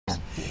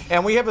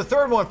And we have a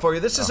third one for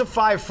you. This is a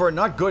 5 for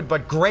not good,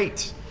 but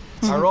great.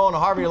 Our own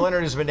Harvey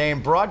Leonard has been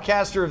named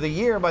Broadcaster of the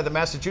Year by the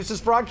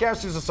Massachusetts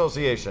Broadcasters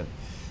Association.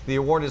 The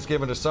award is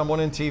given to someone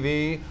in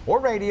TV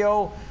or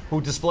radio who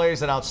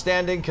displays an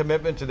outstanding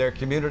commitment to their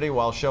community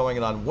while showing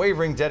an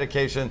unwavering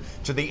dedication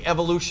to the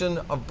evolution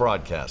of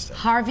broadcasting.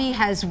 Harvey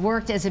has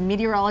worked as a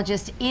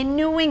meteorologist in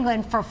New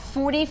England for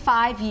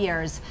 45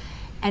 years,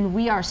 and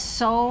we are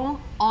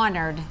so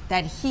honored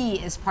that he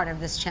is part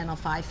of this Channel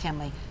 5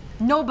 family.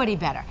 Nobody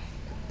better.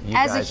 You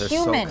guys are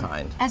so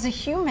kind. As a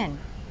human,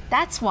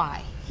 that's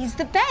why. He's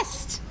the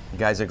best. You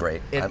guys are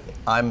great.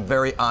 I'm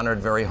very honored,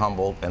 very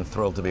humbled, and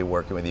thrilled to be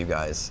working with you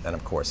guys, and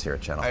of course here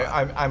at Channel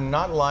 5. I'm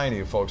not lying to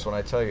you folks when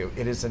I tell you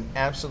it is an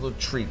absolute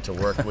treat to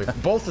work with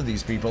both of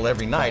these people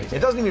every night. It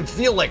doesn't even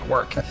feel like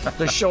work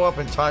to show up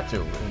and talk to.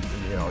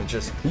 You know, it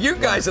just... You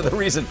guys are the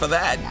reason for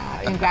that.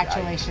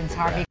 Congratulations,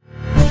 Harvey.